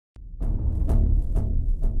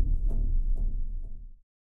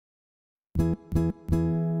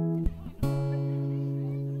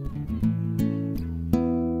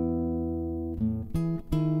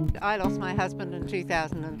I lost my husband in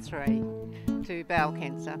 2003 to bowel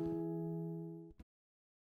cancer.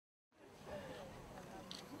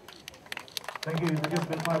 Thank you, the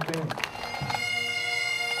Highland Pipe Band.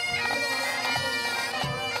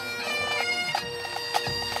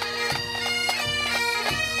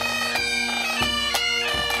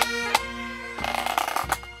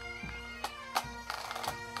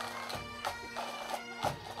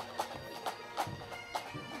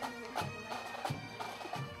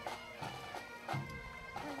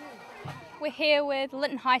 We're here with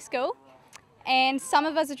Lytton High School, and some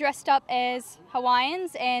of us are dressed up as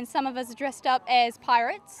Hawaiians and some of us are dressed up as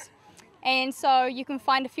pirates, and so you can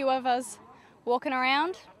find a few of us walking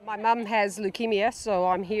around. My mum has leukemia, so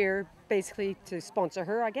I'm here basically to sponsor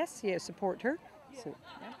her, I guess, support her. So.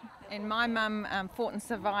 And my mum fought and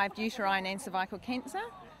survived uterine and cervical cancer,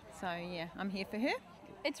 so yeah, I'm here for her.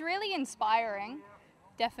 It's really inspiring,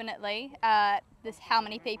 definitely, this how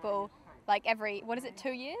many people, like every, 2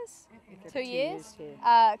 years? 2 years?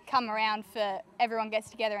 Yeah. Come around for, everyone gets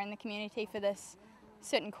together in the community for this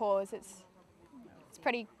certain cause. It's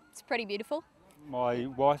pretty beautiful. My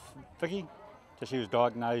wife, Vicky, so she was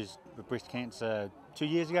diagnosed with breast cancer 2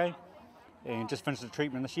 years ago and just finished the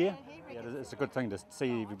treatment this year. Yeah, it's a good thing to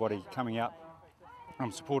see everybody coming out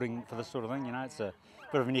supporting for this sort of thing. You know, it's a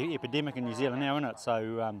bit of an epidemic in New Zealand now, isn't it? So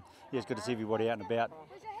yeah, it's good to see everybody out and about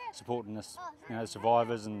supporting this, you know,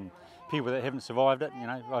 survivors and people that haven't survived it. You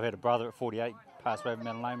know, I've had a brother at 48 pass away from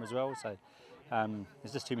melanoma as well, so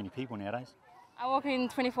there's just too many people nowadays. I walk in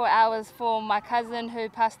 24 hours for my cousin who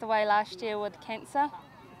passed away last year with cancer,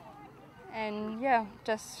 and yeah,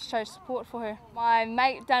 just show support for her. My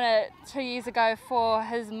mate done it 2 years ago for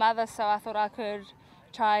his mother, so I thought I could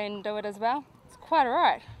try and do it as well. It's quite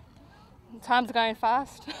alright. Time's going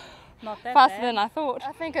fast. Not that faster bad. than I thought.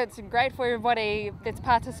 I think it's great for everybody that's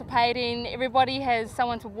participating. Everybody has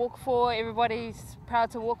someone to walk for. Everybody's proud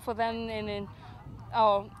to walk for them, and then,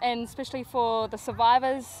 and especially for the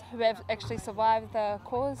survivors who have actually survived the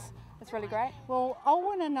cause. It's really great. Well,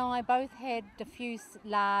 Owen and I both had diffuse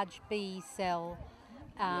large B cell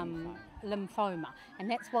lymphoma, and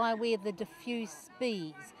that's why we're the diffuse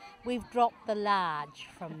Bs. We've dropped the large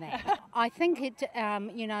from that. I think it,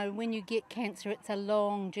 you know, when you get cancer, it's a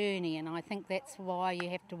long journey, and I think that's why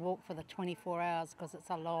you have to walk for the 24 hours, because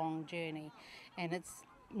it's a long journey, and it's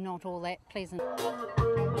not all that pleasant.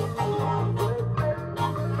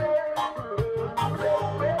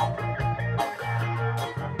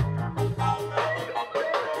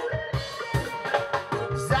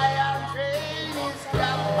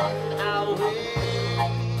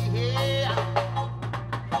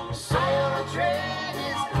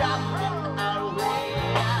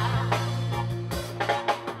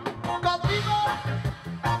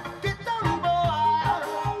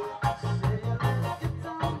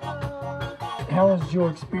 How has your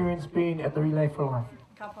experience been at the Relay for Life?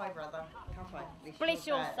 Kapai, brother. Kapai. Bless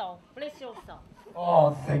your soul. Bless your soul.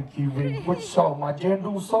 Oh, thank you, Rick. Which soul? My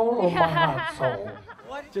genital soul or my heart soul?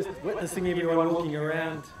 Just witnessing everyone walking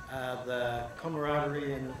around, the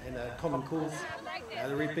camaraderie and a common cause.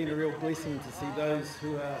 It's been a real blessing to see those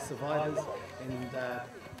who are survivors, and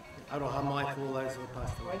aroha mai for all those who have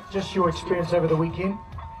passed away. Just your experience over the weekend?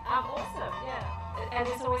 Awesome, yeah. And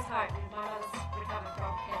there's always hope. My mother's recovered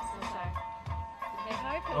from cancer, so we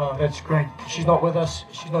have hope. Oh, that's great. She's not with us.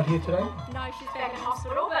 She's not here today? No, she's back in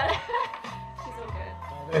hospital, but she's all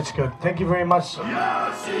good. That's good. Thank you very much.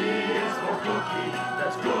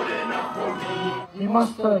 You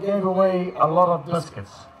must have gave away a lot of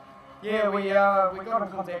biscuits. Yeah, we got in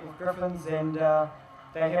contact with Griffins, and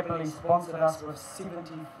they happily sponsored us with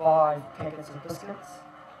 75 packets of biscuits,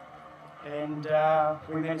 and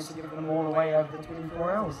we managed to give them all away over the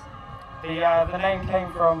 24 hours. The name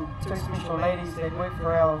came from two special ladies that work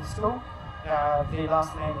for our school. Their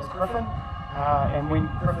last name is Griffin, and when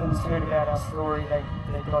Griffins heard about our story, they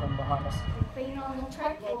got in behind us. We've been on the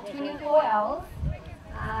track for 24 hours.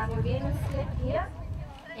 We've even slept here,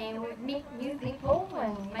 and we've met new people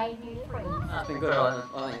and made new friends. It's been good. I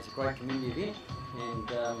think it's a great community event, and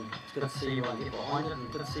it's good to see everyone get behind it,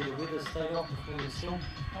 and good to see the weather stay off before the storm.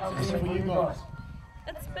 How's it for you guys?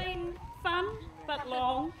 It's been fun, but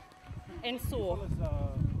long and sore.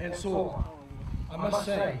 And so, I must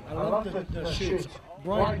say, I love the shirts.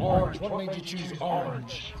 Bright orange. What made you choose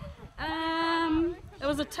orange? It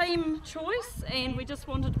was a team choice, and we just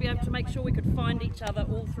wanted to be able to make sure we could find each other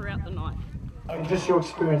all throughout the night. And just your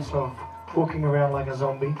experience of walking around like a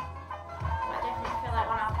zombie? I definitely feel like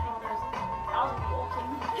when I was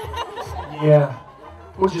walking. Yeah.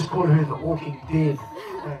 We'll just call her the Walking Dead.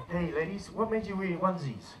 Hey ladies, what made you wear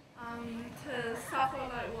onesies? To suffer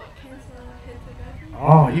like what cancer had to go through.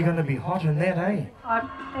 Oh, you're going to be hot in that, eh? I'm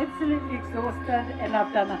absolutely exhausted and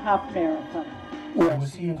I've done a half marathon. We'll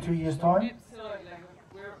see you in 2 years' time. Absolutely.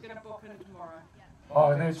 We're going to book in tomorrow.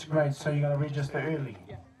 Oh, that's great. So you're going to register early?